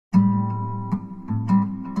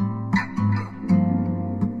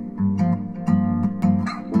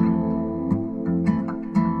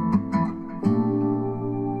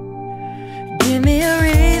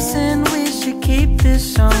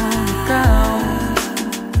this on the ground.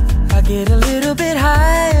 I get a little bit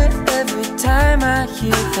higher every time I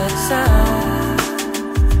hear that sound.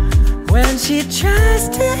 When she tries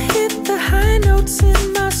to hit the high notes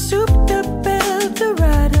in my souped up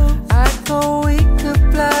Eldorado, I go, we could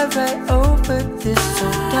fly right over this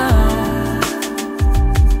old town.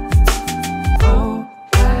 Oh,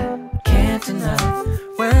 I can't deny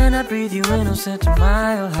when I breathe you in, I'm such a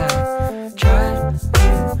mile high. Try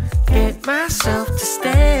to get myself to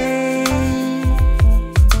stay.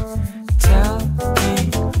 Tell me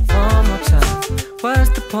one more time, what's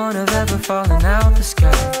the point of ever falling out the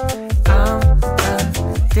sky? I'm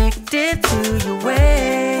addicted to your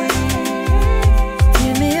way.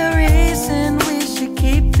 Give me a reason we should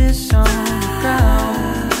keep this on the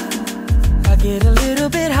ground. I get a little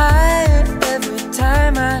bit higher every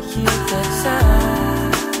time I hear that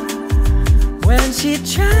sound. When she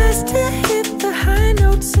tries to hit the high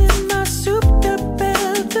notes in my souped up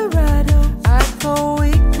Eldorado, I go,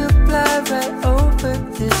 we could fly right over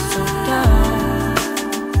this old town.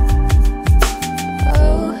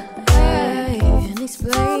 Oh, I can't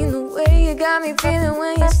explain the way you got me feeling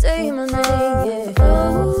when you say my name, yeah.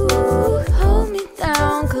 Oh, hold me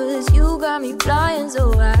down, cause you got me flying so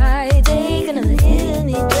high. Take another hit and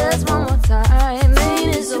it just one more time.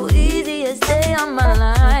 Ain't it so easy to stay on my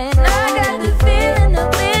line? I got the feeling that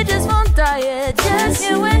we just won't die, just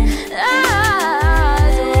you and I.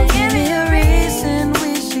 So give me a reason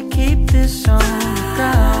we should keep this on the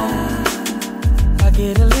ground. I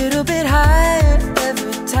get a little bit higher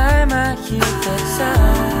every time I hear that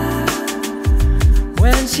sound.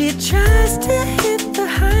 When she tries to hit the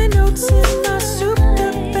high notes in my souped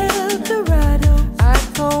up Eldorado, I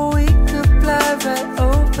go, we could fly right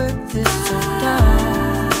over this old town.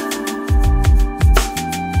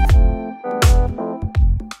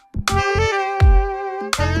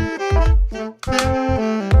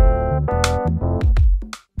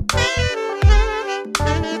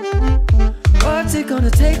 What's it gonna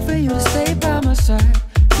take for you to stay by my side?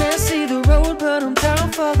 Can't see the road, but I'm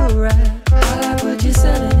down for the ride. I like what you're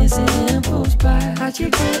selling, it's an impulse buy. How'd you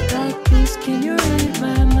get like this? Can you read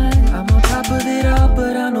my mind? I'm on top of it all,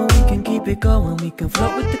 but I know we can keep it going. We can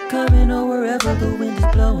float with the current or wherever the wind is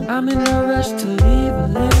blowing. I'm in no rush to leave, I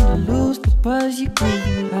learn to lose the buzz you give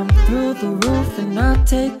me. I'm through the roof and I'll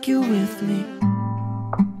take you with me.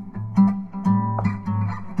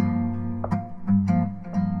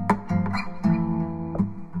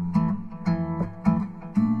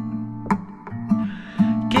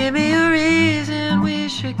 Give me a reason we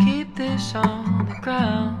should keep this on the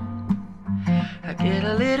ground. I get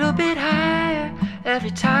a little bit higher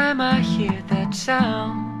every time I hear that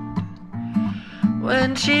sound.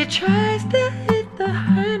 When she tries to hit the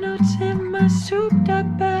high notes in my souped up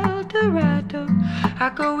Eldorado,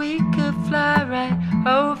 I go, we could fly right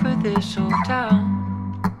over this old town.